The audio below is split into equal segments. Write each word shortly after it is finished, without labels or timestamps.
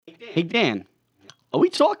Hey, Dan, are we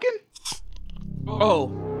talking? Oh,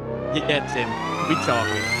 yeah, Tim. We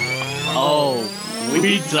talking. Oh,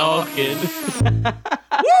 we talking.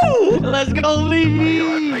 Woo! Let's go,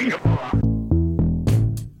 Lee!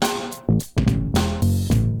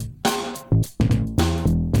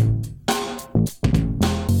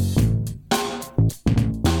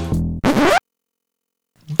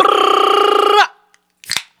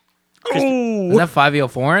 Is that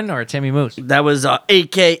 5 Foreign or Timmy Moose? That was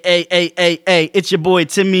AKA, it's your boy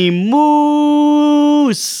Timmy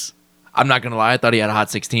Moose. I'm not gonna lie, I thought he had a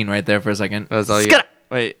hot 16 right there for a second. That was all you. Skit-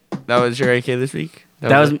 Wait, that was your AK this week?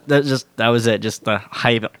 That was it. Just the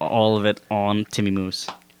hype, all of it on Timmy Moose.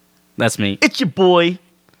 That's me. It's your boy.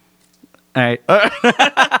 All right.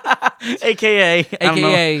 AKA,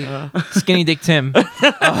 AKA Skinny Dick Tim.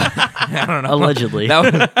 I don't know. Allegedly.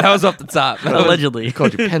 That was off the top. Allegedly.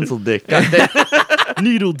 Called you pencil dick.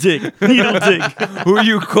 Needle dick. Who are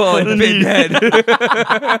you calling Pinhead?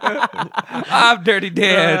 I'm Dirty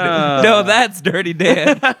Dan. No, that's Dirty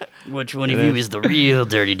Dan. Which one of you is the real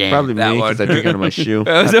Dirty Dan? Probably That me one. because I drink out of my shoe.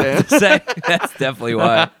 I was about to say, that's definitely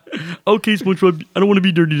why. Okay, SpongeBob, I don't want to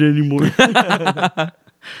be Dirty Dan anymore.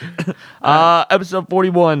 Episode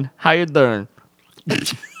 41. How you doing?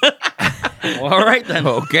 All right, then.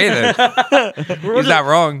 Okay, then. He's not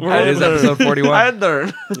wrong. It is episode 41. How you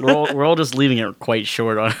doing? We're all just leaving it quite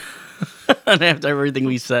short on after everything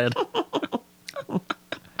we said.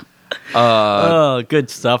 Oh, good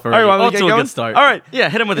stuff. Already. All right, Off we to get a going? good start. All right. Yeah,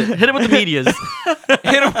 hit him with it. Hit him with the medias. Hit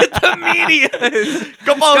him with the media.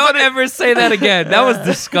 Come on, Don't ever say that again. That was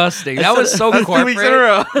disgusting. That was so That's 2 weeks in a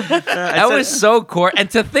row. That was so core. And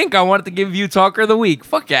to think I wanted to give you Talker of the Week.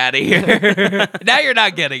 Fuck out of here. Now you're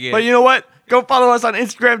not getting it. But you know what? Go follow us on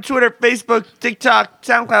Instagram, Twitter, Facebook, TikTok,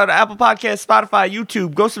 SoundCloud, Apple Podcasts, Spotify,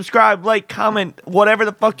 YouTube. Go subscribe, like, comment, whatever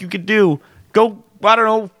the fuck you could do. Go, I don't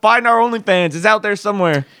know, find our OnlyFans. It's out there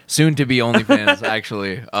somewhere. Soon to be OnlyFans,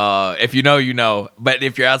 actually. If you know, you know. But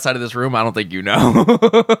if you're outside of this room, I don't think you know.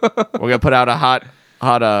 We're going to put out a hot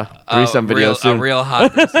threesome video soon. A real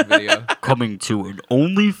hot threesome video. Coming to an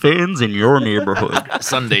OnlyFans in your neighborhood.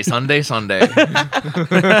 Sunday.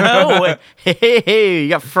 Oh, wait. Hey, you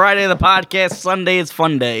got Friday the podcast, Sunday is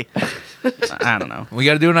fun day. I don't know. We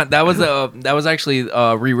got to do it. That was actually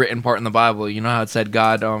a rewritten part in the Bible. You know how it said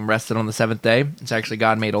God rested on the seventh day? It's actually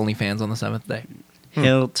God made OnlyFans on the seventh day.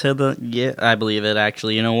 Hill to the I believe it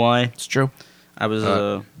actually. You know why? It's true. I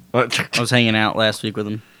was hanging out last week with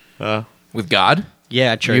him. With God?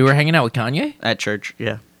 Yeah, at church. You were hanging out with Kanye? at church.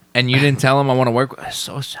 Yeah. And you didn't tell him I want to work with... That's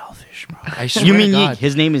so selfish, bro. I swear You mean to Yi? God.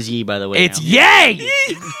 His name is Yi, by the way. It's now. Yay!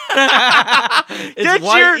 It's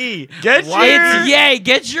Y-E. Get Y-E. It's Yay!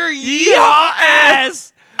 Get your yeehaw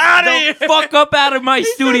ass out of the here. fuck up out of my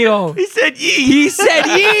studio. He said yee. He said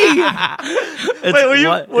yee! It's Wait,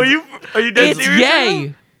 what- are you dead It's serious right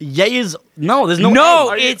Yay! Ye is no. There's no.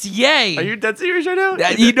 No, A. it's Yay! now? Are you dead serious right now?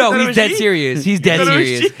 You know, thought it he's was dead ye? serious. He's dead thought it was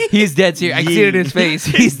serious. ye? He's dead serious. I can see it in his face.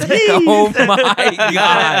 He's dead. Oh my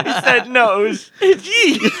God. He said no, it's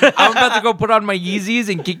yee. I'm about to go put on my Yeezys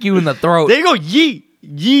and kick you in the throat. There you go. Yi.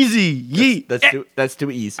 Yeezy. Yi. That's too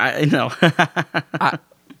easy. I know.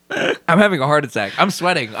 I'm having a heart attack. I'm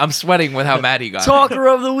sweating. I'm sweating with how mad he got. Talker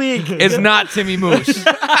of the week. It's not Timmy Moose. It's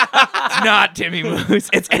not Timmy Moose.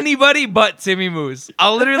 It's anybody but Timmy Moose.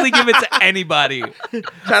 I'll literally give it to anybody. Shout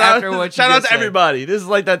out to everybody. This is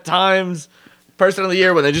like that Times Person of the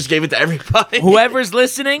Year when they just gave it to everybody. Whoever is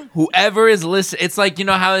listening, it's like, you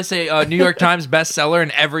know how they say New York Times bestseller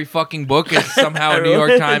and every fucking book is somehow a New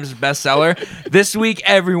York Times bestseller. This week,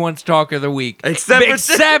 everyone's Talker of the Week.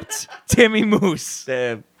 Except Timmy Moose.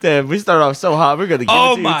 Damn, we started off so hot. We're gonna give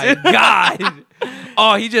Oh it to my you too. God.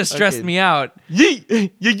 Oh, he just stressed Okay. me out.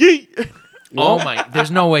 Yee, yee. Oh my, there's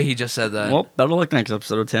no way he just said that. Well, better luck next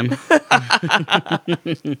episode, Tim.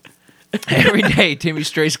 Every day, Timmy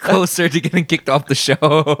strays closer to getting kicked off the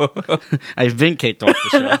show. I've been kicked off the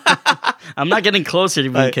show. I'm not getting closer to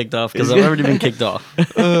being kicked off because I've already been kicked off.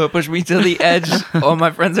 Push me to the edge. All my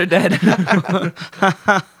friends are dead.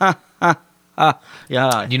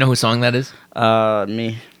 Yeah. You know whose song that is?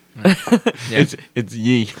 Me. Yeah. It's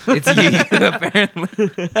yee. It's you,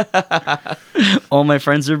 apparently. All my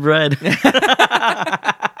friends are bread.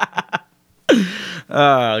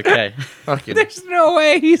 Okay. Fucking. There's no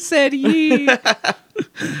way he said ye. I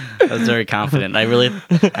was very confident. I really.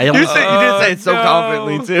 I You almost did say it so no.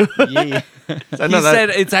 confidently too. Yeah. I He know that- said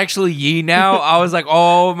it's actually ye now. I was like,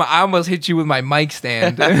 oh, I almost hit you with my mic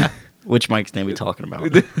stand. Which mic's name we talking about?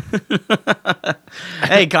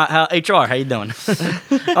 Hey, HR, how you doing?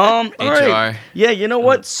 All right. HR. Yeah, you know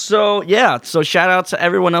what? So shout out to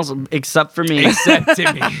everyone else except for me. Except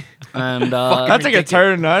Timmy. And That's like a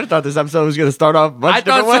turn. I thought this episode was going to start off much I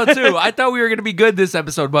thought different so too. I thought we were gonna be good this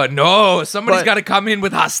episode, but no, somebody's But- got to come in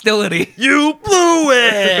with hostility. You blew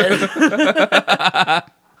it.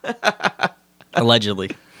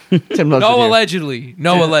 allegedly. Tim loves it No, here. allegedly.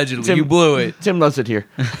 No, allegedly. Tim- You blew it. Tim loves it here.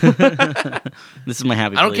 This is my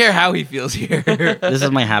happy I don't place. care how he feels here. This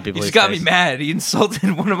is my happy He place. just got me guys. mad. He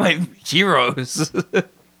insulted one of my heroes.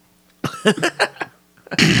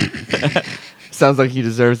 Sounds like he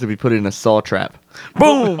deserves to be put in a saw trap.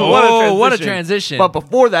 Boom! Oh, what a transition. But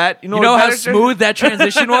before that, you know You know what how better smooth that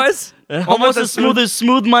transition was? Almost as smooth as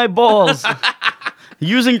Smooth My Balls.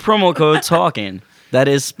 Using promo code TALKIN. That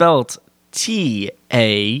is spelt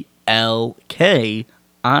TALKIN.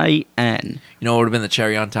 You know what would have been the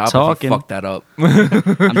cherry on top Talking. if you fucked that up? I'm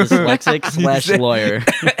dyslexic / lawyer.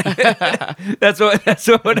 That's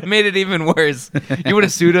what would have made it even worse. You would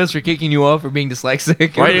have sued us for kicking you off for being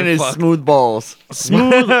dyslexic. Right in his smooth balls.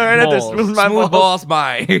 Smooth Right at the balls. smooth my Smooth balls,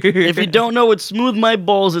 my. If you don't know what Smooth My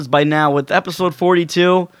Balls is by now, with episode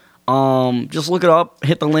 42, just look it up.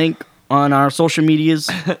 Hit the link on our social medias.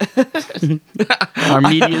 Our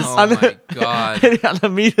medias. Oh my god. On the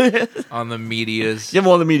media. On the medias. Give him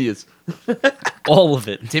all the medias. All of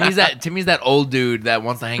it. Timmy's that old dude that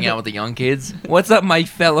wants to hang out with the young kids. What's up, my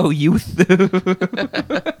fellow youth?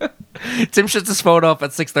 Tim shuts his phone off at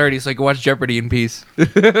 6:30 so he can watch Jeopardy in peace.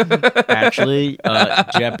 Actually,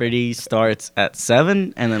 Jeopardy starts at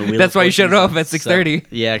 7, and then That's why you shut it off at 6:30.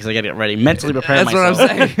 Yeah, because I gotta get ready, mentally prepare That's myself.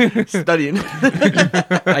 what I'm saying. Studying.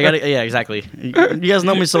 I gotta, yeah, exactly. You guys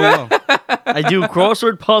know me so well. I do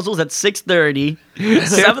crossword puzzles at 6:30.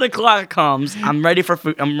 7 o'clock comes. I'm ready for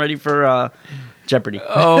food. I'm ready for Jeopardy.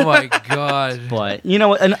 Oh my god. But you know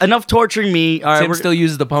what? Enough torturing me. All right, Tim still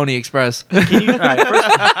uses the Pony Express. Can you, all right, first,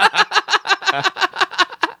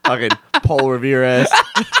 Fucking Paul Revere ass.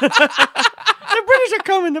 The British are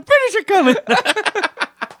coming. The British are coming.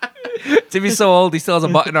 Timmy's so old he still has a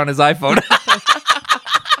button on his iPhone.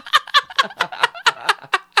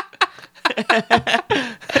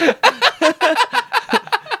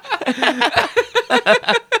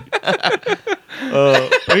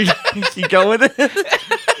 Keep going with it.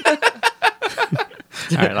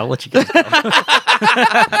 all right, I'll let you go.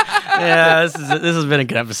 Yeah, this has been a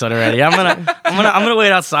good episode already. I'm gonna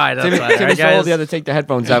wait outside. Timmy's all right, so old guys? he had to take the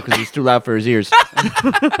headphones out because he's too loud for his ears.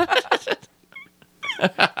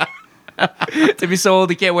 Timmy's so old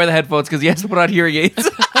he can't wear the headphones because he has to put on hearing aids.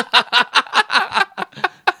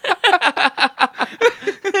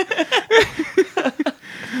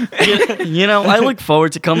 You know, I look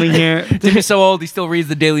forward to coming here. Timmy's so old he still reads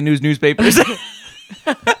the Daily News newspapers.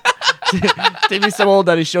 Timmy's so old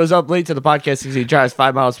that he shows up late to the podcast because he drives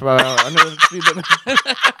 5 miles per hour under the speed limit.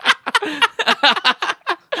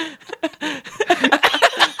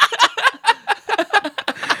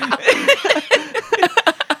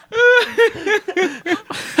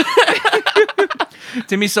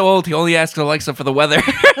 Timmy's so old he only asks Alexa for the weather.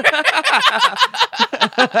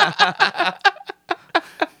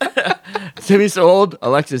 Timmy's so old,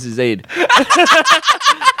 Alexis is aide.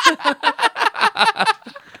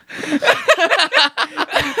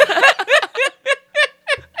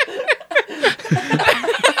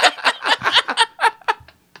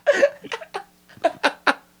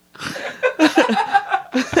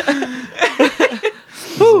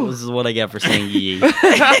 This is what I get for saying yee. This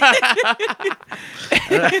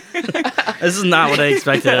is not what I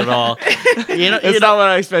expected at all. You know, It's not what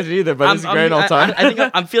I expected either, but it's a great old time. I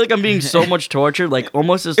think I feel like I'm being so much tortured, like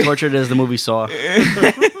almost as tortured as the movie Saw.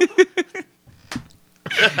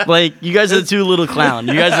 Like you guys are the two little clown.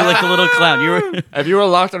 You guys are like the little clown. If you were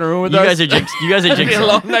locked in a room with You us, guys are jinx. You guys are it'd be a jigsaw.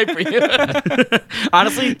 long night for you.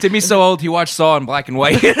 Honestly, Timmy's so old he watched Saw in black and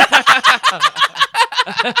white.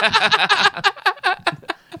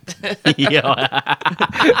 yeah.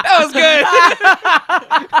 That was good.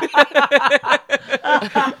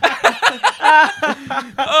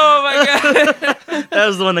 Oh my god. That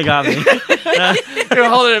was the one that got me. You're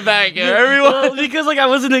holding it back, everyone. Well, because like I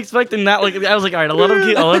wasn't expecting that. Like I was like, all right, I'll let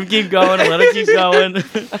him keep going. I'll let him keep going.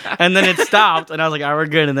 And then it stopped, and I was like, all right, we're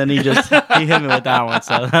good. And then he hit me with that one.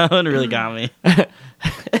 So that one really got me.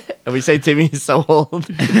 And we say Timmy is so old.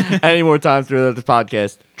 Any more time through the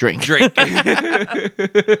podcast, drink. Drink.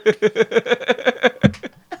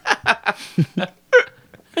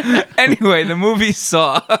 Anyway, the movie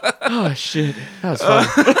Saw. Oh, shit. That was fun.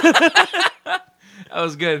 That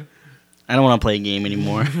was good. I don't want to play a game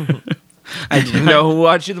anymore. You know who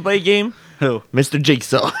wants you to play a game? Who? Mr.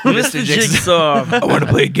 Jigsaw. Mr. Jigsaw. I want to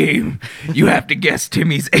play a game. You have to guess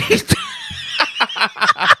Timmy's age.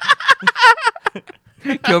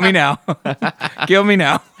 Kill me now. Kill me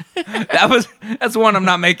now. That's one I'm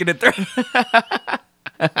not making it through.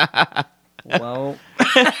 Well,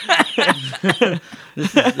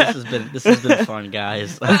 this has been fun,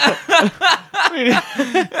 guys.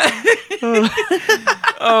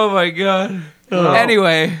 Oh my god.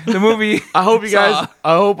 Anyway, the movie. I hope you guys.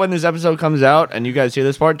 I hope when this episode comes out and you guys hear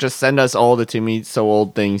this part, just send us all the Timmy So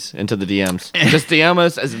Old things into the DMs. Just DM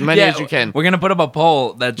us as many as you can. We're gonna put up a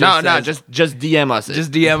poll that just just DM us.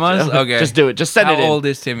 Just DM us. Okay. Just do it. Just send it in. How old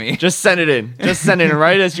is Timmy? Just send it in. Just send it in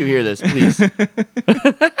right as you hear this, please.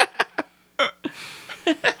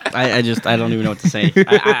 I don't even know what to say.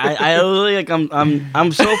 I literally like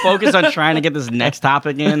I'm so focused on trying to get this next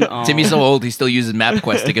topic in. Timmy's so old he still uses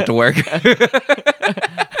MapQuest to get to work.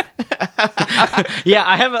 Yeah,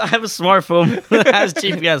 I have a smartphone that has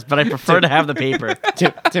GPS, but I prefer to have the paper.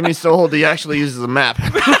 Timmy's so old he actually uses a map.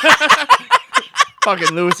 Fucking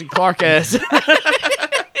Lewis and Clark ass.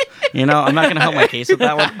 You know, I'm not gonna help my case with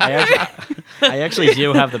that one. I actually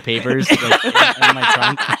do have the papers like, in my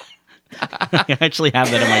trunk. I actually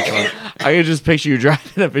have that in my trunk. I can just picture you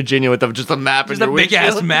driving to Virginia with just a map in Just your a big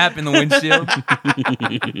windshield. ass map in the windshield.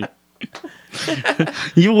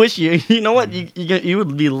 You wish you know what you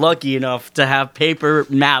would be lucky enough to have paper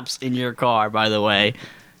maps in your car. By the way,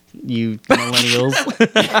 you millennials,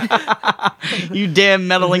 you damn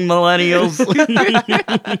meddling millennials.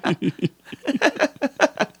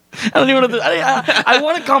 I don't even want to. I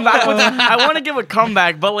want to come back with. I want to give a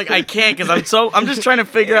comeback, but like I can't because I'm just trying to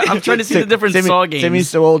figure out. I'm trying to see the different Saw games. Timmy's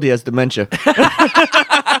so old he has dementia.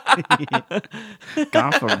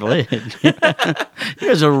 God forbid. You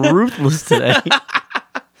guys are ruthless today.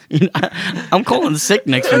 I'm calling sick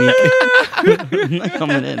next week. I'm not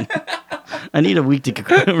coming in. I need a week to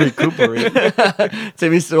recuperate.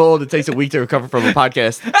 Timmy's so old it takes a week to recover from a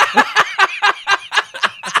podcast.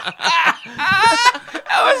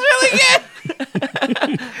 That was really good.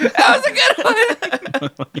 That was a good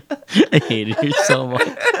one. I hated you so much.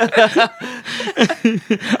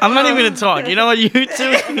 I'm not even gonna talk. You know what? You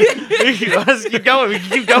two. Let's keep going. We can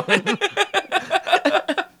keep going.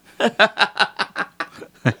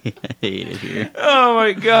 I hate it here. Oh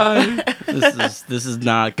my god. This is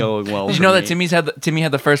not going well. Did you know that Timmy had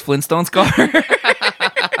the first Flintstones car?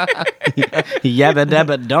 Yabba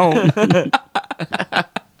dabba don't.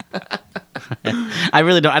 I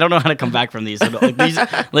really don't. I don't know how to come back from these. Like these,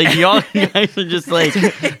 like y'all guys are just like.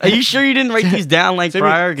 Are you sure you didn't write these down like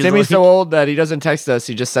prior? Timmy's so old that he doesn't text us.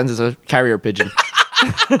 He just sends us a carrier pigeon.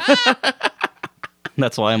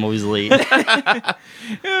 That's why I'm always late.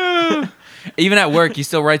 Even at work, he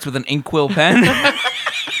still writes with an inkwell pen.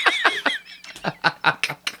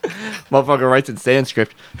 Motherfucker writes in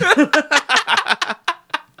Sanskrit.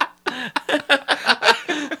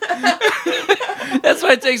 That's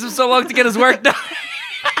why it takes him so long to get his work done.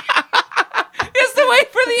 He has to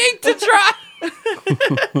wait for the ink to dry.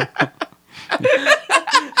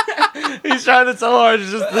 He's trying so hard to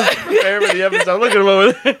just prepare for the episode. Look at him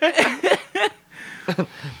over there.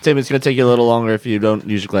 Tim, it's going to take you a little longer if you don't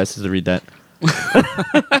use your glasses to read that.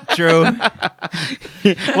 True.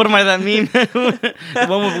 What am I, that meme?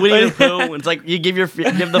 One with Winnie the Pooh. It's like you give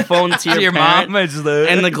the phone to your parent, mom,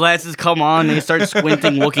 and the glasses come on, and they start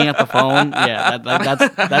squinting, looking at the phone. Yeah,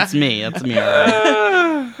 that's me. That's me. All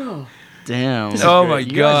right. Damn. Oh my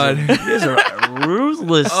god. You guys are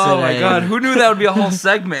ruthless today. Oh my god. Who knew that would be a whole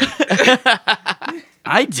segment?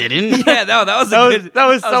 I didn't. Yeah, no, that was good. That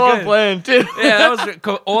was so good. unplanned, too. Yeah, that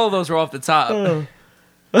was all of those were off the top.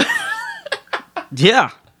 Yeah,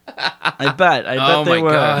 I bet Oh they my were.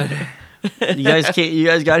 god. You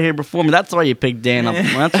guys got here before me. That's why you picked Dan up.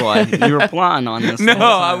 That's why you were plotting on this.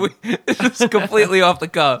 No, this is completely off the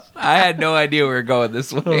cuff. I had no idea we were going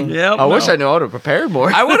this way. Yep, I wish I knew how to prepare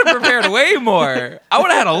more. I would have prepared way more. I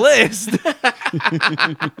would have had a list.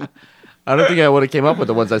 I don't think I would have came up with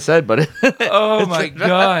the ones I said, but Oh my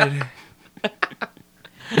god.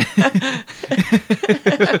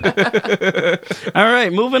 All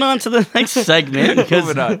right, moving on to the next segment.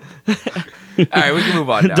 Moving on. All right, we can move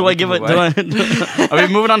on now. Do I give it? Are we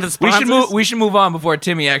moving on to sponsors? We should move on before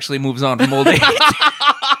Timmy actually moves on from old age.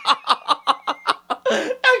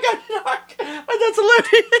 that's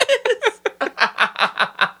hilarious.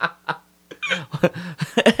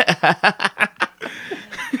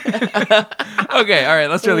 Okay, all right,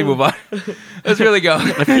 let's really move on. Let's really go.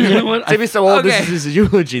 You know what? Timmy's so old, Okay. this is his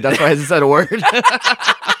eulogy. That's why he hasn't said a word.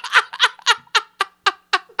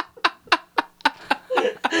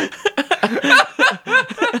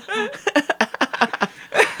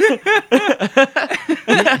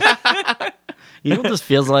 You know what this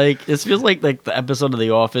feels like? This feels like the episode of The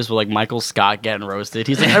Office with like Michael Scott getting roasted.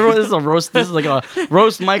 He's like, everyone, this is a roast. This is like a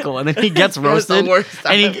roast Michael, and then he gets roasted,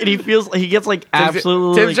 and he feels like he gets like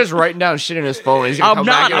absolutely. Tim's like, just writing down shit in his phone. He's gonna I'm come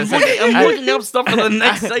not. back I'm looking up stuff for the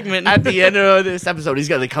next segment. At the end of this episode, he's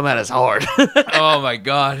gonna come at us hard. Oh my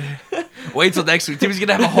god! Wait till next week. Timmy's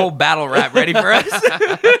gonna have a whole battle rap ready for us.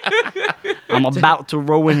 I'm about to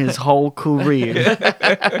ruin his whole career.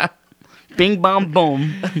 Bing bong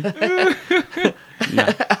boom. No.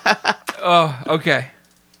 Oh, okay.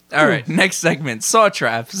 All right. Next segment: Saw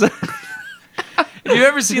traps. Have you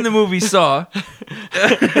ever seen the movie Saw?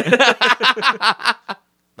 I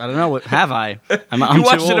don't know. What have I? I'm You too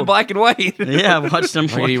watched it in old. black and white. Yeah, I watched them.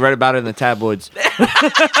 He read about it in the tabloids.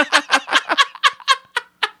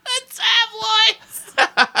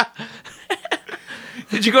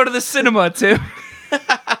 Did you go to the cinema too?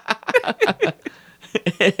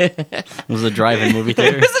 It was a drive-in movie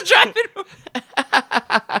theater. It's a drive-in movie.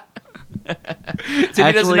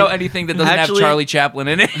 Timmy doesn't know anything that doesn't have Charlie Chaplin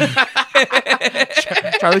in it.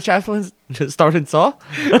 Charlie Chaplin starred in Saw?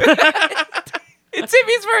 It's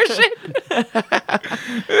Timmy's version.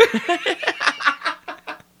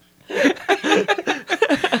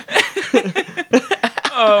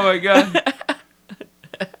 Oh my god.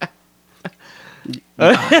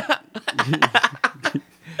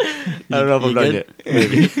 I don't know if I'm done yet.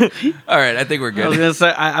 Maybe. All right, I think we're I was good. gonna say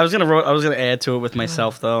I was gonna add to it with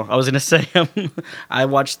myself though. I was gonna say I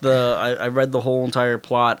watched I read the whole entire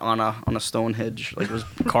plot on a Stonehenge, like it was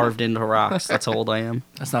carved into rocks. That's how old I am.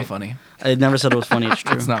 That's not funny. I never said it was funny. It's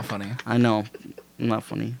true. It's not funny. I know, I'm not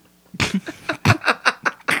funny.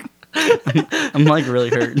 I'm like really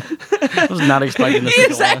hurt. I was not expecting this.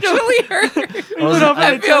 He's actually hurt.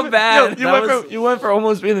 I feel bad. You went for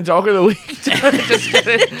almost being the joke of the week. Just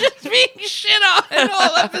kidding. Just being shit on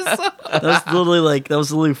all episode. That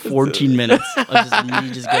was literally 14 minutes of just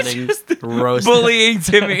me just getting roasted. Bullying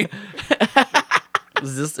Timmy.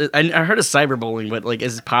 Is this, I heard of cyberbullying, but like,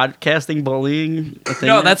 is podcasting bullying a thing?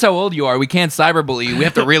 No, that's how old you are. We can't cyberbully you. We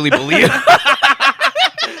have to really bully you.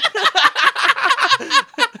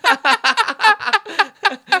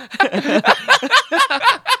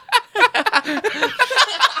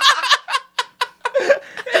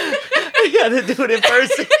 You gotta do it in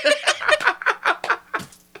person.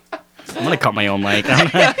 I'm gonna cut my own mic. I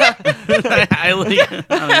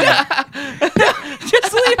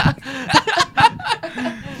Just leave.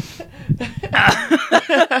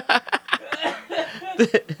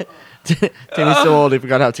 Timmy's so old, he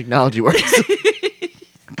forgot how technology works.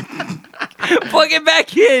 Plug it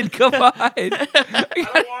back in. Come on. We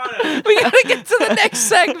gotta get to the next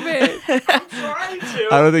segment. I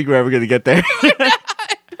don't think we're ever gonna get there.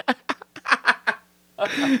 All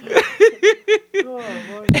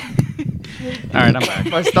right, I'm back.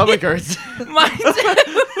 My stomach hurts. Mine too.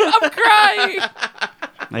 I'm crying.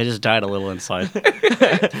 I just died a little inside.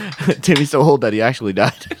 Timmy's so old that he actually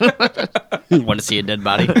died. Want to see a dead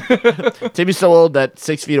body? Timmy's so old that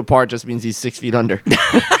 6 feet apart just means he's 6 feet under.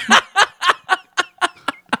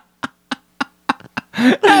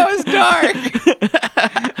 That was dark.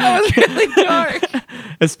 That was really dark.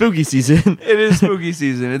 It's spooky season. It is spooky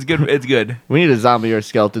season. It's good. It's good. We need a zombie or a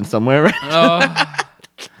skeleton somewhere. Right?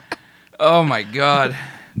 Oh my god.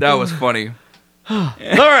 That was funny. All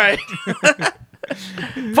right.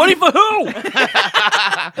 Funny for who?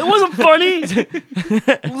 It wasn't funny.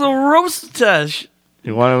 It was a roast test.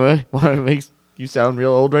 You want to make you sound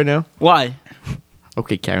real old right now? Why?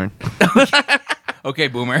 Okay, Karen. Okay,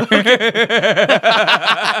 boomer.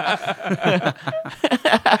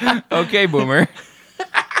 Okay, boomer.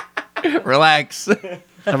 Relax.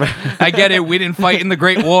 I get it. We didn't fight in the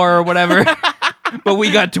Great War or whatever, but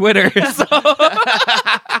we got Twitter. So.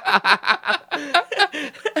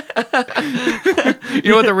 You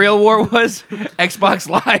know what the real war was? Xbox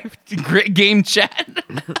Live game chat.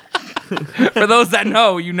 For those that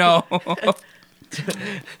know, you know.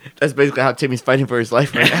 That's basically how Timmy's fighting for his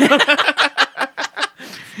life right now.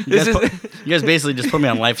 You guys basically just put me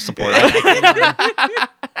on life support.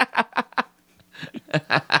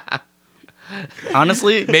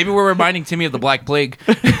 Honestly, Maybe we're reminding Timmy of the Black Plague.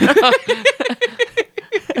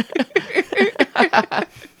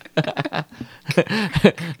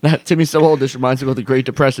 Now, Timmy's so old, this reminds him of the Great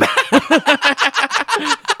Depression.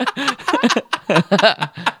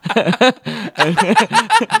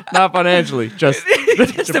 Not financially, just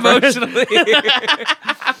Emotionally.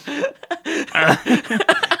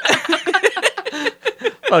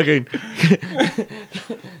 fucking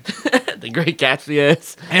the Great Gatsby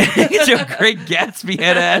ass. Get your Great Gatsby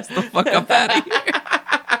head ass the fuck up out of here.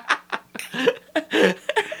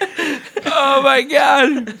 Oh my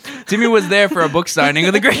god. Timmy was there for a book signing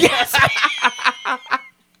of The Great Gatsby.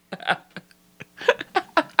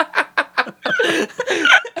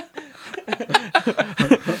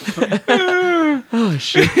 Oh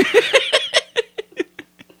shit!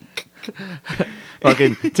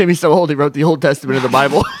 Fucking Timmy's so old he wrote the Old Testament of the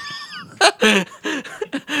Bible.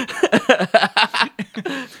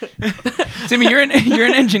 Timmy, you're an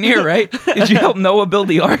engineer, right? Did you help Noah build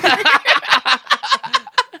the ark?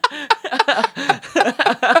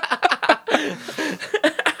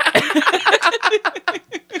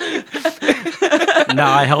 No,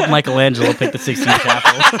 I helped Michelangelo pick the Sistine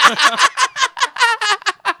Chapel.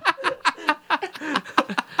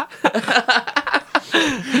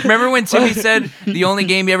 Remember when Timmy said the only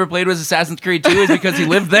game he ever played was Assassin's Creed 2 is because he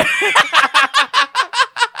lived there?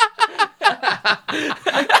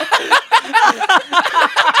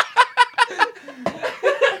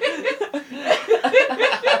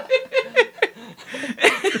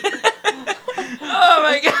 Oh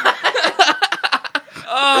my god.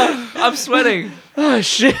 Oh, I'm sweating. Oh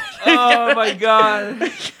shit! Oh my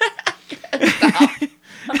god.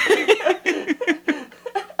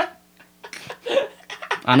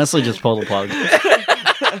 Honestly, just pull the plug.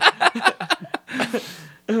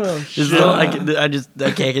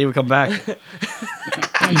 I can't even come back.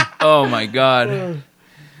 Oh my god.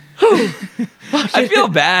 I feel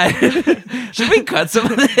bad. Should we cut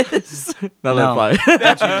some of this? No, No. fine.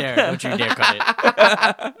 Don't you dare cut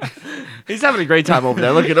it. He's having a great time over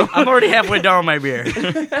there. Look at him. I'm already halfway down with my beer.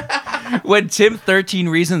 When Tim 13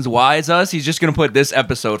 Reasons Why is us, he's just going to put this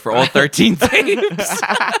episode for all 13 tapes.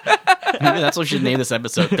 Maybe that's what we should name this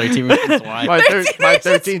episode. 13 Reasons Why. My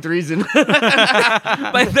 13th reason.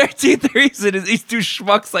 My 13th reason is these two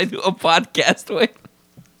schmucks I do a podcast with.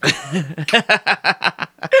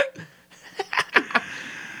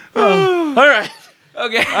 All right.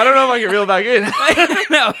 Okay. I don't know if I can reel back in.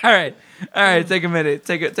 No, all right, take a minute.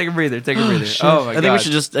 Take a breather. Take a breather. Oh my god. I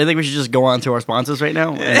think we should just go on to our sponsors right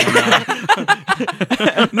now.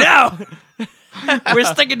 No! We're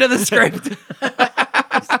sticking to the script.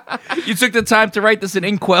 You took the time to write this in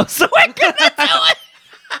inkwell, so I couldn't do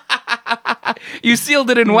it. You sealed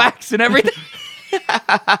it in wax and everything.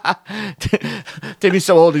 Timmy's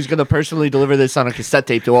so old, he's going to personally deliver this on a cassette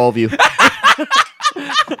tape to all of you.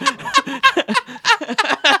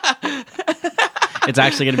 It's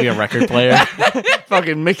actually going to be a record player.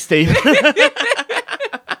 Fucking mixtape.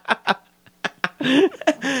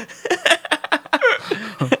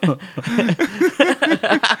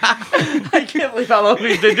 I can't believe how long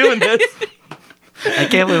we've been doing this. I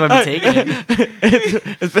can't believe I'm taking it.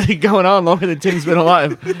 It's been going on longer than Tim's been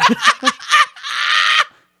alive.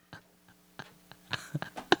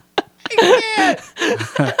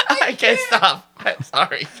 I can't stop. I'm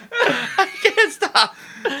sorry. I can't stop.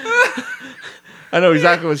 I know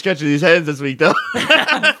exactly what's catching these heads this week, though.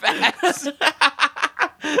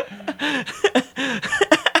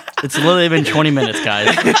 It's literally been 20 minutes,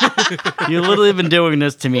 guys. You've literally been doing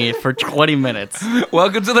this to me for 20 minutes.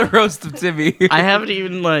 Welcome to the roast of Timmy. I haven't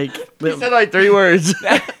even, He said like 3 words.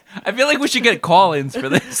 I feel like we should get call-ins for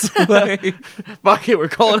this. Like, Fuck it, we're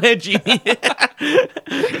calling it Genie.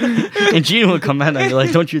 And Gina will come in and be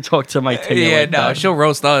like, don't you talk to my Timmy yeah, like no, that. she'll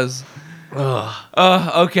roast us.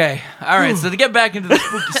 Okay. All right, so to get back into the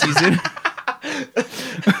spooky season,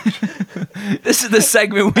 this is the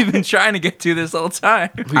segment we've been trying to get to this whole time.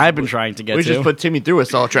 I've been trying to get We to. just put Timmy through a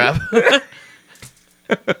salt trap.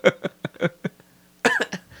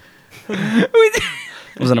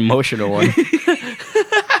 It was an emotional one.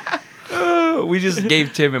 We just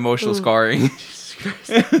gave Tim emotional scarring.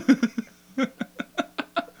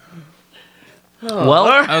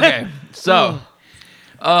 Well, Okay, so,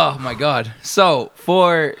 oh my god. So,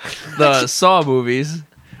 for the Saw movies,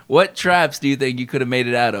 what traps do you think you could have made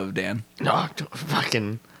it out of, Dan? No,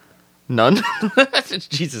 fucking none.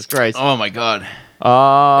 Jesus Christ. Oh my god. There were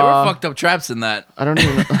I fucked up traps in that. don't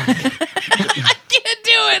even know. I can't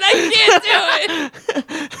do it. I can't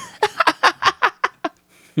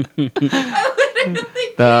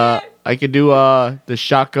do it. I could do the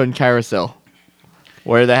shotgun carousel.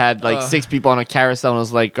 Where they had like 6 people on a carousel and it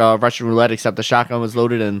was like Russian roulette, except the shotgun was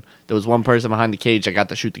loaded and there was one person behind the cage that got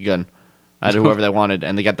to shoot the gun at whoever they wanted,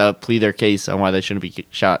 and they got to plead their case on why they shouldn't be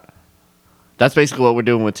shot. That's basically what we're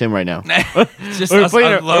doing with Tim right now. It's just We're us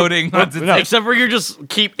playing unloading. onto no. Tim. except for you just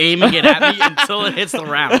keep aiming it at me until it hits the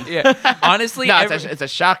round. Yeah. Honestly, No, it's a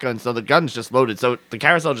shotgun, so the gun's just loaded. So the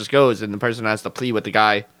carousel just goes, and the person has to plead with the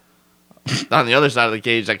guy on the other side of the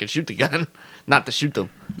cage that can shoot the gun, not to shoot them.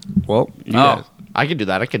 Well, oh. I could do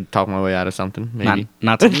that. I could talk my way out of something, maybe.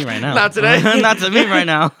 not to me right now. Not today. Not to me right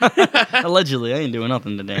now. Allegedly, I ain't doing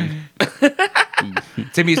nothing today.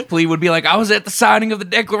 Timmy's plea would be like, I was at the signing of the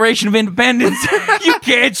Declaration of Independence. You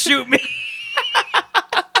can't shoot me.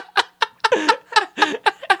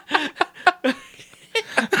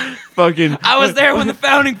 Fucking. I was there when the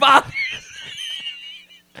founding fathers.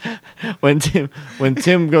 When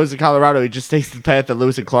Tim goes to Colorado, he just takes the path that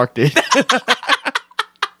Lewis and Clark did.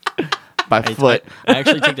 By foot. I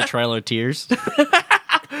actually take the Trail of Tears.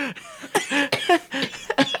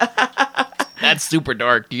 That's super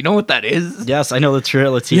dark. Do you know what that is? Yes, I know the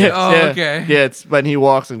Trail of Tears. Oh, yeah. okay. Yeah, it's when he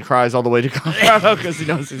walks and cries all the way to Colorado because he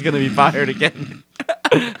knows he's going to be fired again.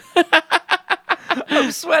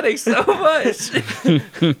 I'm sweating so much.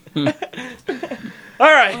 All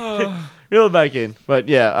right. Reel it back in. But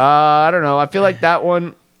yeah, I don't know. I feel like that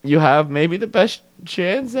one, you have maybe the best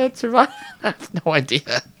chance at surviving. I have no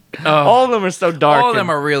idea. All of them are so dark. All of them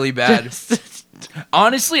are really bad.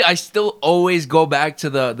 Honestly, I still always go back to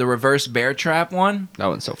the reverse bear trap one. That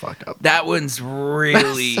one's so fucked up. That one's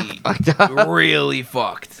really, really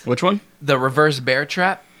fucked. Which one? The reverse bear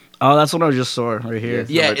trap. Oh, that's what I just saw right here.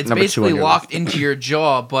 Yeah, Number- it's number basically 200. locked into your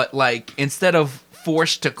jaw, but like instead of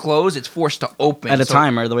forced to close, it's forced to open. At a So-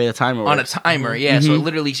 timer, the way the timer works. On a timer, yeah. So it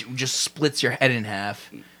literally just splits your head in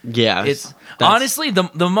half. Yeah. It's honestly the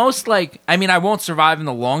most like, I mean, I won't survive in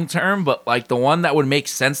the long term, but like the one that would make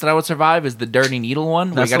sense that I would survive is the dirty needle one.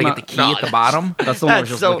 Where That's you gotta the get the one key at the bottom. That's the one I was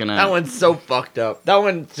just looking at. That one's so fucked up. That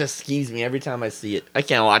one just skews me every time I see it. I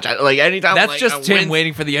can't watch it. Like anytime. That's like, just I Tim wince-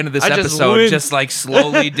 waiting for the end of this I just episode, wince. just like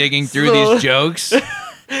slowly digging through Slow- these jokes.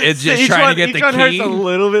 It's just Each trying one- to get each the one hurts key. a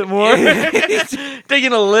little bit more.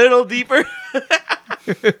 Digging a little deeper.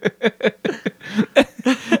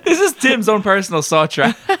 This is Tim's own personal saw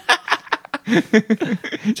trap.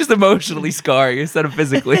 Just emotionally scarring instead of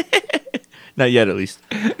physically. Not yet, at least.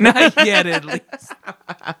 Not yet, at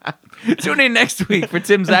least. Tune in next week for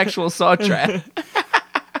Tim's actual saw trap.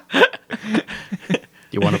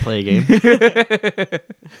 You want to play a game?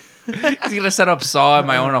 He's gonna set up Saw in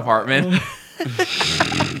my own apartment.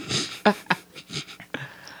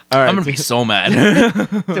 All right. I'm gonna be so mad.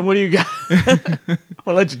 Tim, what do you got?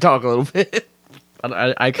 I'll let you talk a little bit.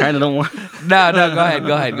 I kind of don't want. No,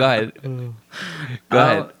 go ahead. Go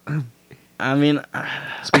ahead. I mean,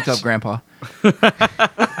 Speak up, Grandpa.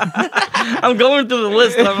 I'm going through the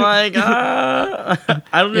list. And I'm like, I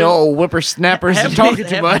don't You know. old whippersnappers, you're talking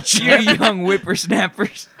too much. You young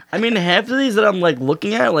whippersnappers. I mean, half of these that I'm like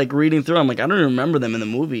looking at, like reading through, I'm like, I don't even remember them in the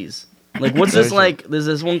movies. Like, what's this like? There's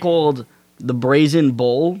this one called The Brazen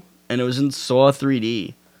Bull, and it was in Saw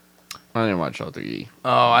 3D. I didn't watch all 3D. Oh,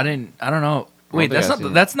 I don't know. Wait, think I've seen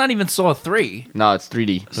it. that's not even Saw 3. No, it's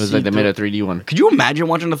 3D. It was like they made a 3D one. Could you imagine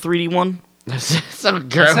watching a 3D one? So That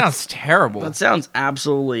gross. sounds terrible. That sounds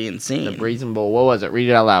absolutely The insane. Brazen Bull. What was it? Read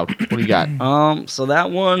it out loud. What do you got? So that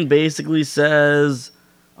one basically says,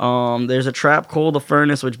 there's a trap called a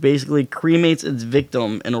furnace, which basically cremates its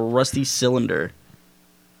victim in a rusty cylinder.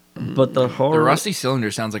 But the horror. The rusty cylinder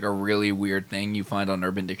sounds like a really weird thing you find on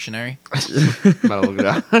Urban Dictionary. Better look it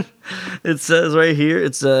up. It says right here.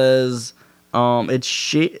 It says,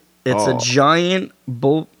 it's a giant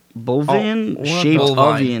bovine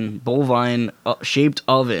shaped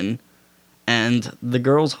oven, and the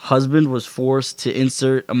girl's husband was forced to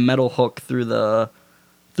insert a metal hook through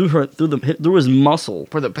his muscle.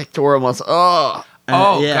 For the pectoral muscle. Oh.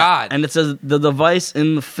 Oh, God. And it says the device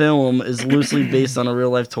in the film is loosely based on a real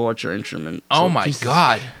life torture instrument. Oh my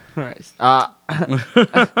God. Christ.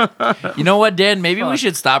 You know what, Dan? Maybe we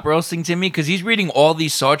should stop roasting Timmy because he's reading all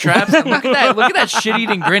these saw traps. And look at that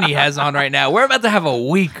shit-eating grin he has on right now. We're about to have a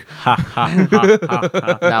week.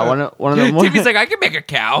 Now, one of the more Timmy's like, I can make a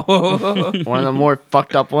cow. one of the more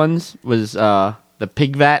fucked up ones was the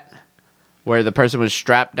pig vat, where the person was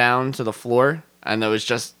strapped down to the floor, and there was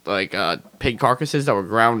just like pig carcasses that were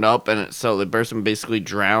ground up, and so the person basically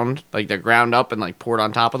drowned. Like they're ground up and like poured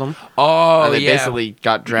on top of them. Oh, And they yeah. basically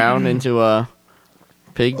got drowned into a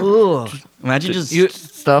pig Ugh. Imagine just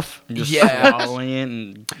stuff. Yeah. swallowing it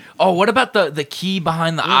and Oh, what about the key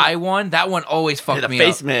behind the eye one? That one always fucked The me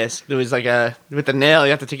face up. mask. There was like with the nail, you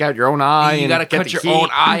have to take out your own eye. You and gotta get cut the your key. own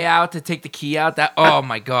eye out to take the key out. That oh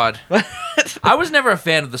my God. I was never a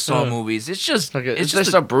fan of the Saw movies. It's just It's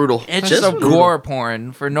just so brutal. it's just just brutal. gore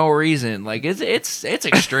porn for no reason. Like it's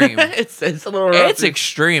extreme. it's a little rough. It's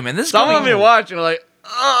extreme, and this is Some of coming, them you watch and are like,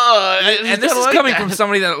 oh, and this is coming from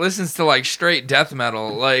somebody that listens to like straight death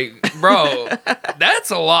metal. Like, bro,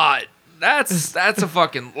 that's a lot. That's a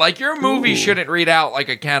fucking like your movie shouldn't read out like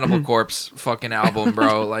a Cannibal Corpse fucking album,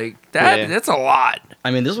 bro. Like that. Yeah. That's a lot.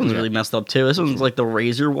 I mean, this one's really messed up too. This one's like the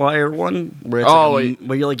razor wire one, where it's Oh, like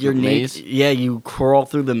where you're like you're the naked. maze? Yeah, you crawl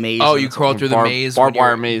through the maze. Oh, and you it's crawl through the maze, barbed when you're-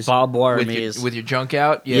 wire maze. barbed wire with maze. your junk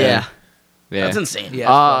out. yeah. Yeah. That's insane.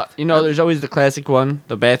 Yeah. There's always the classic one,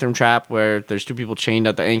 the bathroom trap, where there's two people chained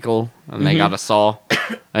at the ankle and they got a saw.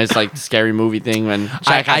 And it's like the scary movie thing when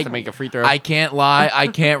Shaq has to make a free throw. I can't lie. I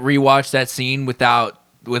can't rewatch that scene without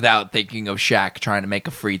thinking of Shaq trying to make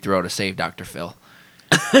a free throw to save Dr. Phil.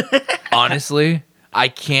 Honestly, I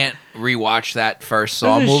can't rewatch that first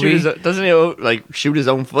Saw movie. Doesn't he shoot his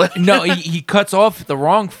own foot? No, he cuts off the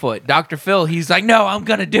wrong foot. Dr. Phil, he's like, no, I'm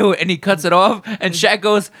going to do it. And he cuts it off. And Shaq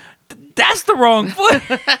goes, that's the wrong foot.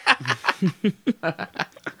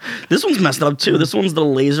 This one's messed up too. This one's the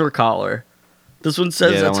laser collar. This one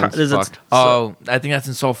says I think that's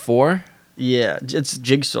in Saw 4. Yeah, it's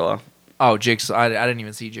Jigsaw. Oh, Jigsaw. I didn't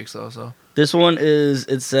even see Jigsaw, so. This one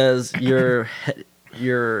it says there's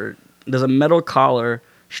a metal collar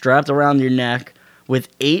strapped around your neck with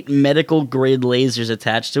 8 medical grade lasers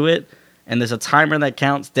attached to it, and there's a timer that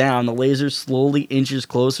counts down. The laser slowly inches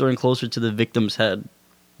closer and closer to the victim's head.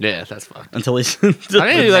 Yeah, that's fucked. Until he.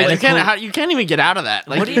 You can't even get out of that.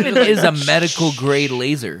 What even is a medical grade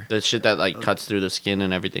laser? The shit that cuts through the skin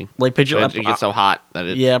and everything. Like picture it gets so hot that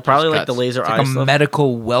it. Probably just like the cuts. laser It's eye like a stuff.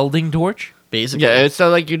 medical welding torch? Basically. Yeah, it's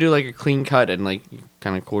so you do a clean cut and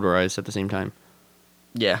kind of cauterize at the same time.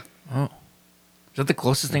 Yeah. Oh. Is that the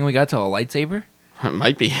closest thing we got to a lightsaber? It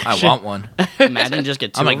might be. I want one. Imagine just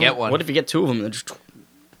get two. I'm gonna of them. get one. What if you get 2 of them and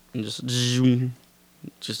just zoom,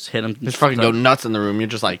 just hit them? Just fucking go nuts in the room. You're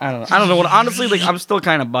just like. I don't know. Honestly, I'm still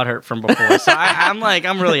kind of butthurt from before, so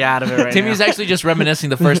I'm really out of it right Timmy's now. actually just reminiscing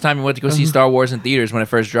the first time he went to go see Star Wars in theaters when it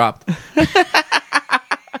first dropped.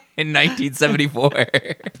 In 1974.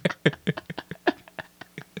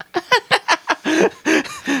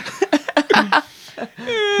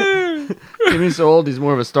 Timmy's so old, he's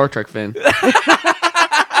more of a Star Trek fan. He's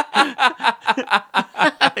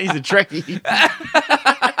a Trekkie.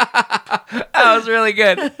 That was really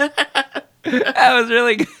good. That was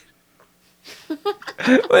really good.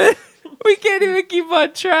 We can't even keep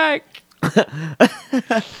on track.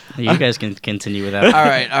 You guys can continue with that. All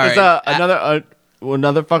right. There's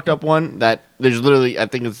another fucked up one that I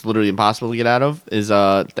think it's literally impossible to get out of is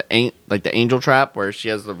the angel trap where she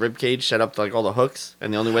has the rib cage set up to all the hooks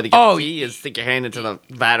and the only way to get the key is stick your hand into the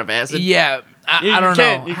vat of acid. Yeah, I don't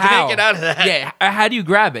know You how. can't get out of that. Yeah, how do you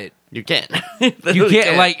grab it? You can't. You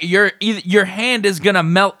can't. Your hand is gonna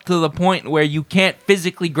melt to the point where you can't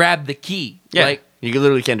physically grab the key. Yeah. You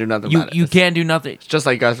literally can't do nothing about it. You can't do nothing. It's just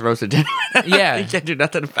like us roasted Timmy. Yeah. You can't do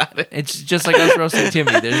nothing about it. It's just like us roasting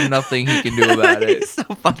Timmy. There's nothing he can do about it. He's so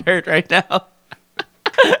butthurt right now.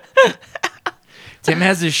 Tim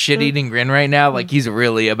has this shit-eating grin right now, like he's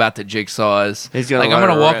really about to jigsaw us. He's gonna I'm let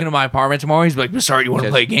gonna her walk rip. into my apartment tomorrow. He's like, "Sorry, you want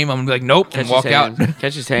to play a game?" I'm gonna be like, "Nope," and walk out.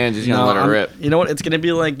 Catch his hands. He's gonna let her rip. You know what? It's gonna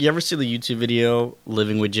be like, you ever see the YouTube video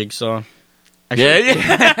 "Living with Jigsaw"? Yeah.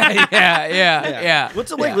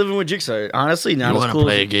 What's it like living with Jigsaw? Honestly, not You as wanna cool.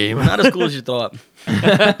 play a game? Not as cool as you thought.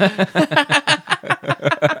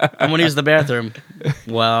 I'm gonna use the bathroom.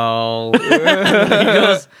 Well,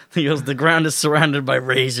 he goes. The ground is surrounded by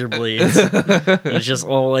razor blades. It's just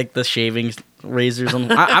all like the shaving razors.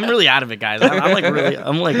 I'm really out of it, guys. I'm like,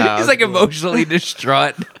 He's like emotionally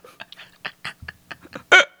distraught.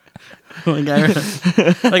 I'm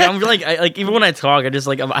even when I talk, I just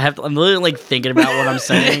I'm literally like thinking about what I'm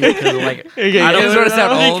saying because I don't want to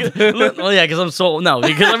sound old. Well, yeah, because I'm so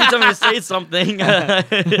because every time I say something,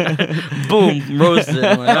 boom, roasted.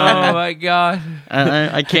 I'm like, Oh my god.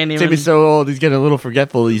 I can't even. Timmy's so old, he's getting a little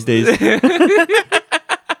forgetful these days. You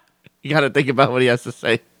gotta think about what he has to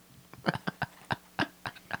say.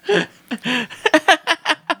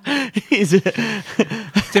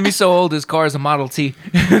 Timmy's so old, his car is a Model T.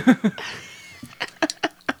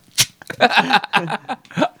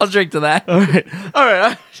 I'll drink to that. All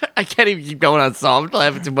right. I can't even keep going on Saw. I'm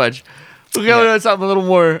laughing too much. We're going on something a little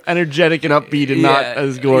more energetic and upbeat and not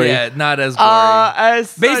as gory. Yeah, not as gory.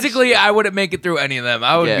 Basically, I wouldn't make it through any of them.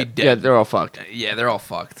 I would be dead. Yeah, they're all fucked. Yeah, they're all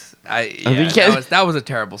fucked. That was a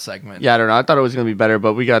terrible segment. Yeah, I don't know. I thought it was going to be better,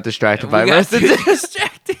 but we got distracted by We the got rest of it.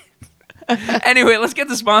 distracted. Anyway, let's get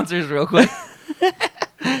the sponsors real quick.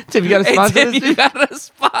 Tim, you got a Hey, sponsor Tim, this you week? got a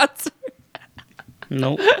sponsor.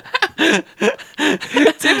 Nope.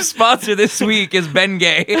 Tim's sponsor this week is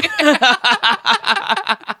Bengay.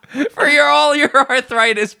 For all your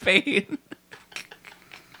arthritis pain.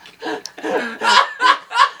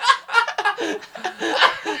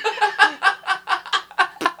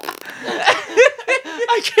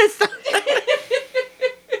 I can't stop.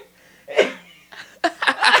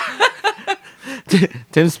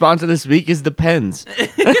 Tim's sponsor this week is the Pens.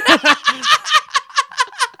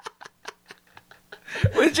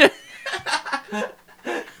 Which is-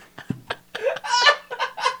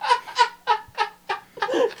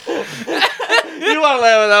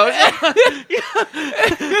 laugh at that.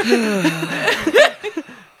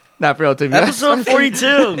 Not for real, Tim. Episode 42.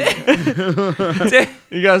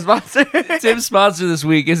 You got a sponsor? Tim's sponsor this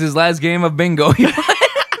week is his last game of bingo.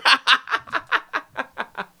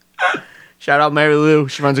 Shout out Mary Lou.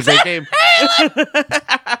 She runs a great game.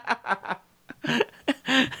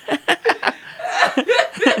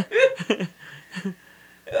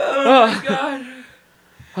 Oh my god.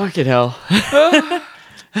 Fucking hell.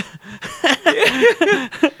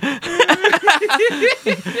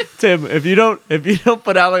 Tim, if you don't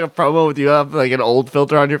put out like a promo with you have like an old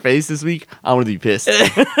filter on your face this week, I'm gonna be pissed.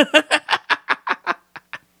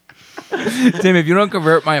 Tim, if you don't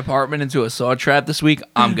convert my apartment into a saw trap this week,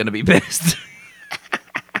 I'm gonna be pissed.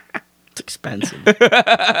 It's expensive.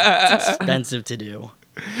 It's expensive to do.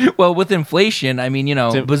 Well, with inflation, I mean,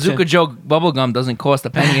 Bazooka Joe bubblegum doesn't cost a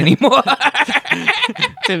penny anymore.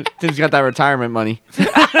 Tim's got that retirement money. His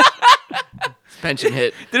pension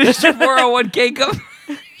hit. Did his 401k come?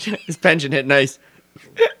 His pension hit nice.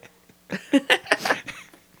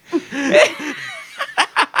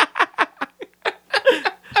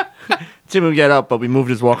 Tim would get up, but we moved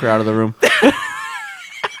his walker out of the room. That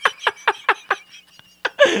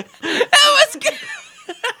was good.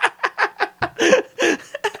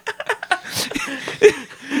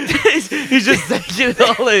 He's just taking it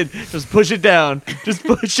all in. Just push it down. Just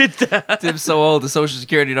push it down. Tim's so old, the social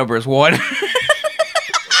security number is 1.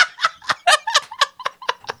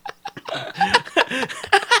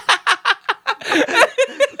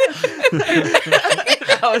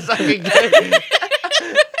 That was fucking good.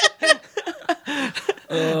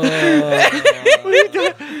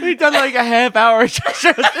 We've done like a half hour just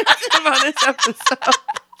on this episode.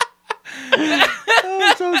 Oh,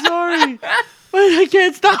 I'm so sorry. But I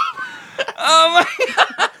can't stop. Oh my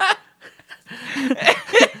god.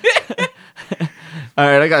 All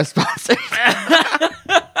right, I got a sponsor.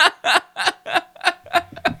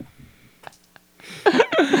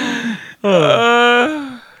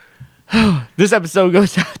 This episode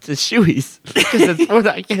goes out to Shoeys because it's for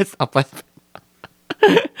the. I can't stop laughing.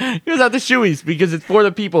 It goes out to Shoeys because it's for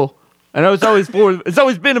the people. I know it's always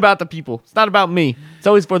been about the people. It's not about me. It's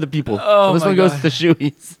always for the people. Oh, so this my one goes God. to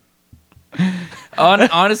Shoeys.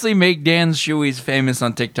 Honestly, make Dan's shoeys famous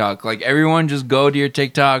on TikTok. Like, everyone just go to your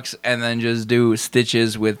TikToks and then just do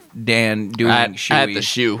stitches with Dan doing shoeys. At the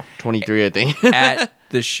shoe 23, I think. At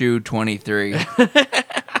the shoe 23.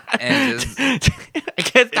 And just, I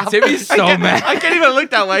can't stop. Timmy's so mad. I can't even look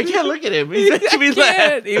that way. I can't look at him. He's making me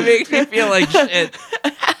laugh. he makes me feel like shit.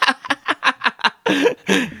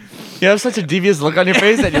 You have such a devious look on your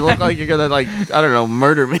face that you look like you're gonna, like, I don't know,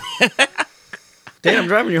 murder me. Dan, I'm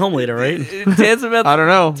driving you home later, right? Dan's about I don't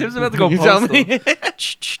know. Tim's about to go You postal. tell me.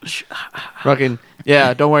 Fucking,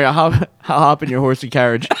 yeah, don't worry. I'll hop in your horsey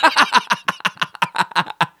carriage.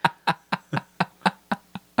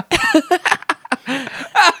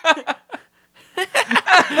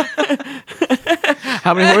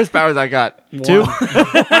 How many horsepowers I got? 2?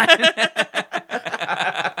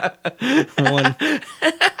 One.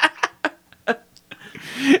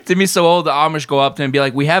 Timmy's so old, the Amish go up to him and be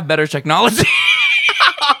like, "We have better technology."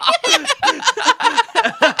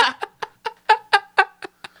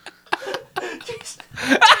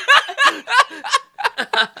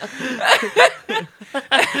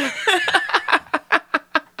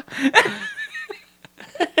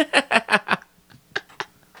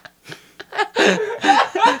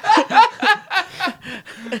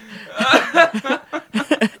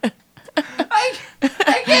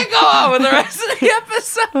 I can't go on with the rest of the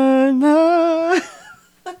episode. No.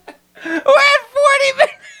 We're at 40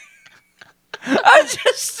 minutes. I'm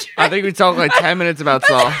just. I think we talked like 10 minutes about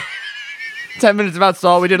Saul. 10 minutes about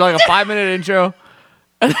Saul. We did like a 5-minute intro.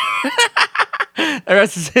 The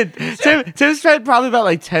rest is it. Tim spent probably about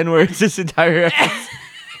like 10 words this entire episode.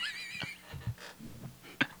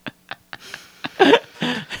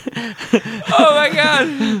 Oh my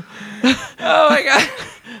god. Oh my god.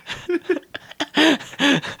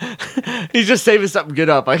 He's just saving something good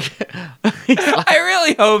up. He's like, I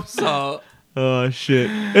really hope so. oh shit!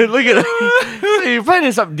 Hey, look at him. You're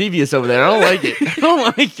finding something devious over there. I don't like it. I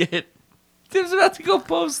don't like it. Tim's about to go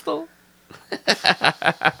postal.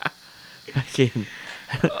 I can't.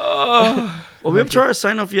 Oh. Well, we haven't tried to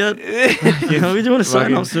sign off yet. We doing a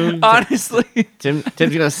sign off soon. Honestly. Tim's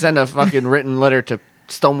gonna send a fucking written letter to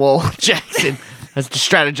Stonewall Jackson. Has to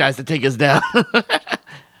strategize to take us down.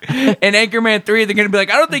 In Anchorman 3, they're going to be like,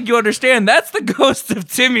 "I don't think you understand. That's the ghost of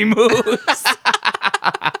Timmy Moose."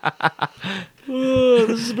 Oh,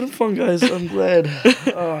 this has been fun, guys. I'm glad.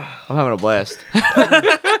 I'm having a blast.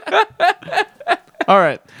 All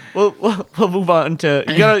right, we'll move on to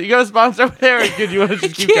you got a sponsor over there. Or you want to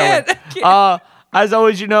just keep going? As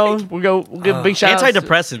always, we'll give a big shout out.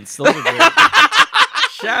 Antidepressants. Those are good.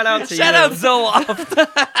 Shout out to Shout out Zoloft.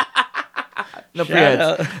 No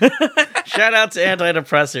Shout out to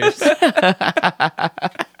antidepressors.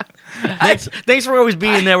 Thanks for always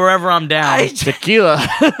being there wherever I'm down. Tequila.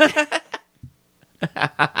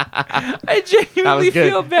 I genuinely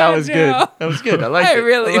feel bad. That was good. I liked it. I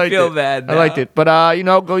really feel bad now. I liked it. But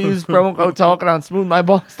go use promo code Talking on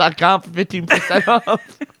smoothmyballs.com for 15%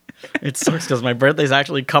 off. It sucks because my birthday's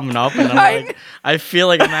actually coming up, and I feel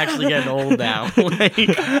like I'm actually getting old now.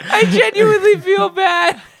 I genuinely feel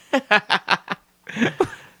bad.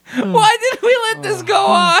 Why did we let this go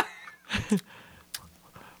on?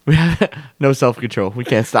 We have no self-control. We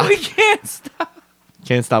can't stop. We can't stop.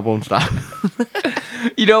 Can't stop, won't stop.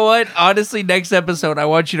 You know what? Honestly, next episode, I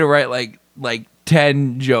want you to write like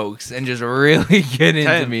 10 jokes and just really get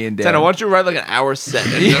into me and Dan. 10. I want you to write like an hour set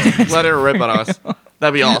and just let it rip on us.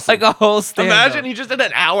 That'd be awesome. Like a whole stand-up. Imagine he just did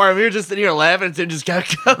an hour and we were just sitting here laughing and Tim just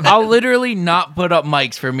kept going. I'll literally not put up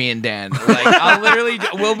mics for me and Dan.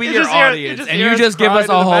 Like, we'll be your audience, and you just give us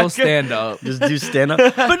a whole stand-up. Just do stand-up.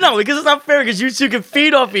 But no, because it's not fair, because you two can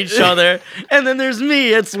feed off each other, and then there's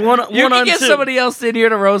me. It's one on two. You can get somebody else in here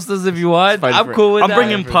to roast us if you want. I'm cool with that. I'm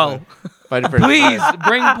bringing Poe. Please,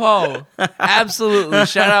 bring Poe. Absolutely.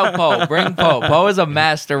 Shout out Poe. Bring Poe. Poe is a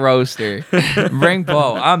master roaster. Bring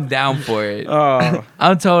Poe. I'm down for it. Oh,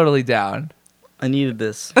 I'm totally down. I needed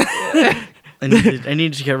this. I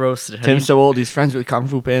needed to get roasted. Tim's so old, he's friends with Kung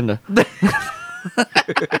Fu Panda.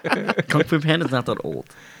 Kung Fu Panda's not that old.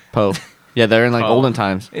 Poe. Yeah, they're in olden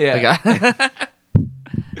times. Yeah.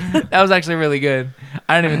 That was actually really good.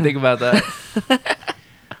 I didn't even think about that.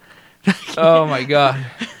 Oh my God.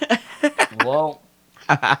 Well,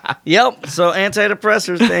 yep. So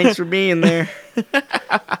antidepressors. Thanks for being there.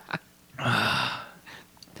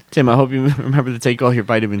 Tim, I hope you remember to take all your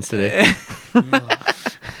vitamins today.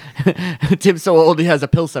 Tim's so old he has a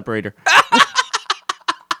pill separator.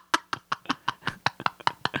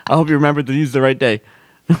 I hope you remember to use the right day.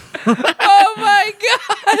 Oh my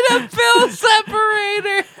God, a pill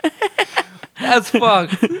separator. That's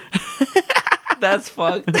fucked. That's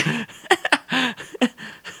fucked.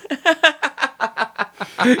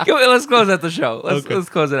 Let's close out the show. Let's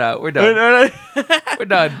close it out. We're done. We're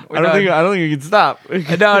done. I don't think we can stop.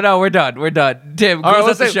 No, we're done. We're done. Tim, close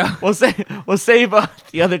out the show. We'll save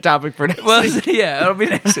the other topic for next week. Yeah, it'll be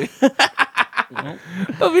next week.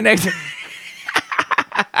 It'll be next week.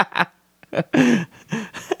 Tim,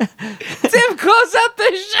 close out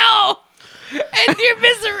the show. End your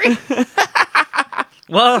misery.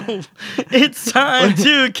 Well, it's time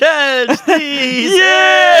to catch these.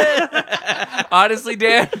 Yeah. Honestly,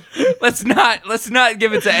 Dan, let's not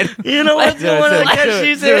give it to Ed. You know what's going on? Catch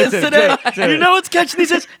these hands today. You know what's catching these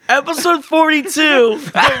hands? Episode 42.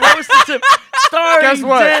 The roast of Tim. Starring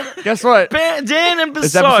Guess what? Dan and Bassard.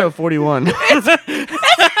 It's episode 41. Is it really?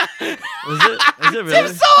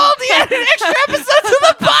 Tim's so old he had an extra episode to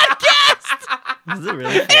the podcast. Is it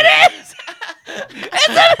really? It is. It's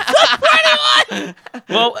episode 41.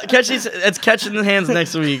 Well, it's catching the hands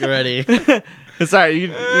next week already. Sorry,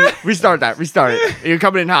 you restart it. You're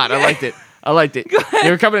coming in hot. I liked it.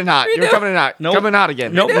 You're coming in hot. Nope. Coming hot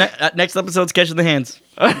again. Nope. Next episode's catching the hands.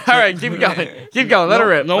 All right, keep going. Let it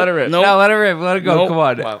rip. Nope. Let it rip. Nope. No, let it rip. Let it go. Nope. Come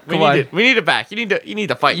on. Well, Come on. We need it back. You need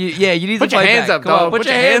to fight. You need Put to your fight hands back. up, Come on, dog. Put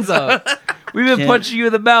your hands up. We've been punching you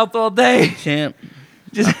in the mouth all day. Can't.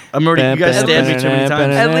 I'm already. You guys stabbed me too many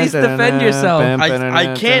times. At least defend yourself.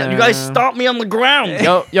 I can't. You guys stomp me on the ground.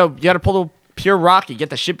 Yo, you gotta pull the pure Rocky. Get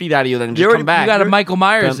the shit beat out of you, then just come back. You gotta Michael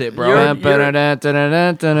Myers it, bro. Come on.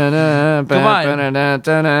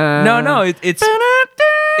 No, it's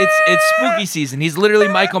spooky season. He's literally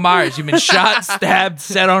Michael Myers. You've been shot, stabbed,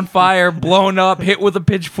 set on fire, blown up, hit with a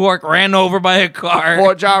pitchfork, ran over by a car.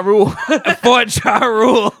 Fort Ja Rule. Fort Ja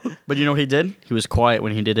Rule. But you know what he did? He was quiet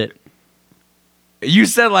when he did it. You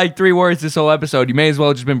said like 3 words this whole episode. You may as well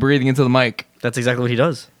have just been breathing into the mic. That's exactly what he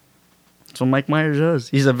does. That's what Mike Myers does.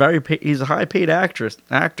 He's a high paid actor.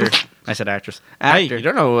 I said actress. Actor. Hey, you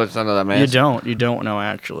don't know what's under that mask. You don't know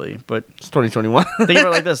actually. But it's 2021. think of it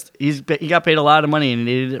like this: he got paid a lot of money, and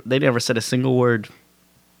they never said a single word.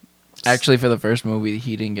 Actually, for the first movie,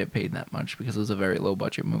 he didn't get paid that much because it was a very low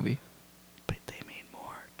budget movie. But they made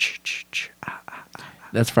more.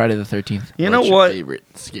 That's Friday the 13th. You know what? Favorite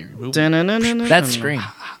scary movie? That's Scream.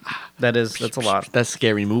 That's a lot. That's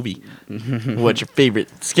scary movie. What's your favorite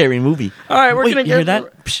scary movie? All right, we're gonna you hear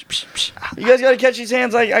get that? You guys gotta catch these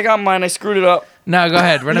hands. I got mine. I screwed it up. No, go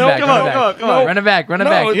ahead. Run it No, back. come Run on, it come on, back. come on. Run it back. Run it No,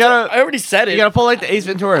 back. You gotta- I already said it. You gotta pull like the Ace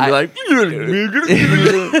Ventura and be like,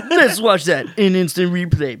 Let's watch that in instant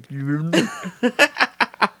replay.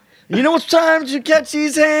 You know it's time to catch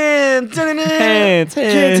these hands. Hands,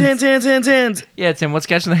 hands. Yeah, Tim, what's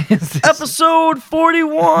catching the hands? Episode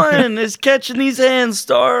 41 is Catching These Hands,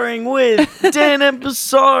 starring with Dan and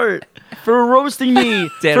Bassart for roasting me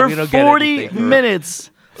Dan, for we don't get 40 anything for- minutes.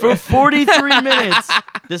 For 43 minutes.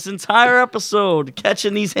 This entire episode,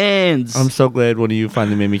 Catching These Hands. I'm so glad one of you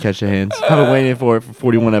finally made me catch the hands. I've been waiting for it for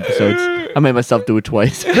 41 episodes. I made myself do it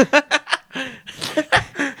twice.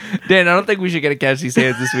 Dan, I don't think we should get a catch these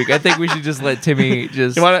hands this week. I think we should just let Timmy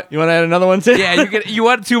just. You want to add another one, Tim? Yeah, you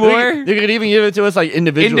want two more? You could even give it to us like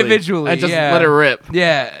individually. And just yeah. let it rip.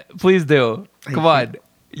 Yeah, please do. Come on,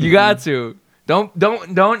 you got to. Don't.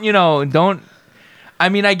 I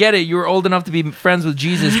mean, I get it. You were old enough to be friends with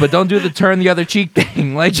Jesus, but don't do the turn the other cheek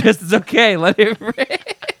thing. Like, just it's okay. Let it rip.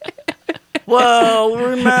 Well,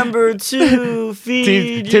 remember to feed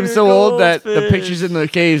Tim's your so old that the goldfish. pictures in the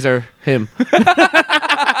caves are him.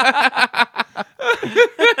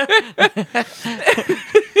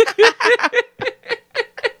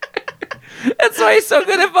 That's why he's so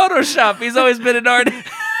good at Photoshop. He's always been an artist.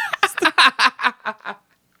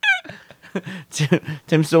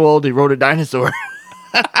 Tim's so old he wrote a dinosaur.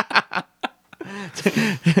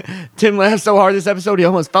 Tim laughed so hard this episode he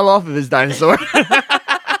almost fell off of his dinosaur. All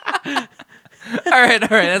right.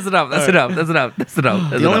 That's enough. That's enough.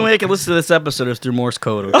 The only way I can listen to this episode is through Morse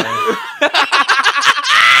code, okay?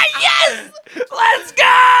 Let's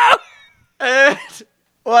go.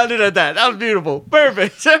 Well, I did that. That was beautiful.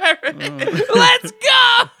 Perfect. Let's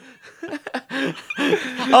go.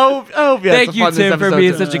 I hope you had Thank some you, fun this Tim, for episode,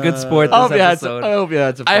 being too. such a good sport I hope this you had some, episode. I hope you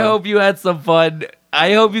had some fun. I hope you had some fun.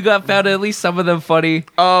 I hope you got found at least some of them funny.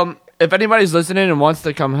 If anybody's listening and wants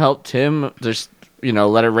to come help Tim, just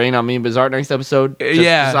let it rain on me and Bizarre next episode.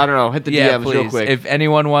 Just, I don't know, hit the DMs please. real quick. If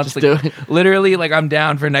anyone wants Just do to, it. literally, like I'm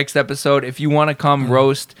down for next episode. If you want to come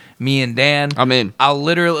roast me and Dan, I'm in. I'll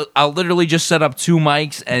literally just set up 2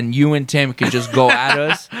 mics and you and Tim can just go at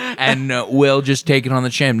us and we'll just take it on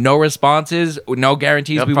the chin. No responses, no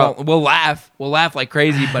guarantees. No We'll laugh like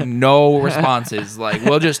crazy, but no responses. Like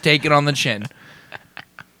we'll just take it on the chin.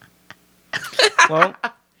 Well,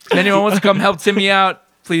 If anyone wants to come help Timmy out,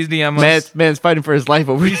 please DM us. Man's fighting for his life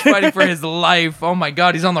over He's here. fighting for his life. Oh my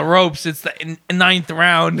god, he's on the ropes. It's the 9th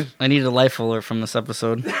round. I need a life alert from this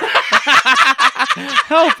episode.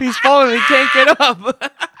 Help, he's falling. He can't get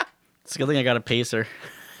up. It's a good thing I got a pacer.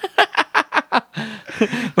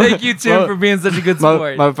 Thank you, Tim, for being such a good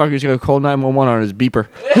sport. Motherfucker's gonna call 911 on his beeper.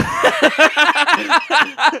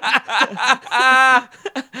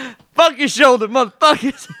 Fuck your shoulder,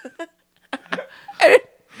 motherfuckers.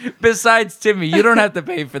 Besides Timmy, you don't have to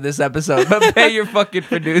pay for this episode, but pay your fucking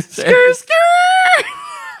producer.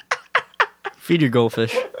 Feed your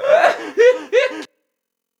goldfish.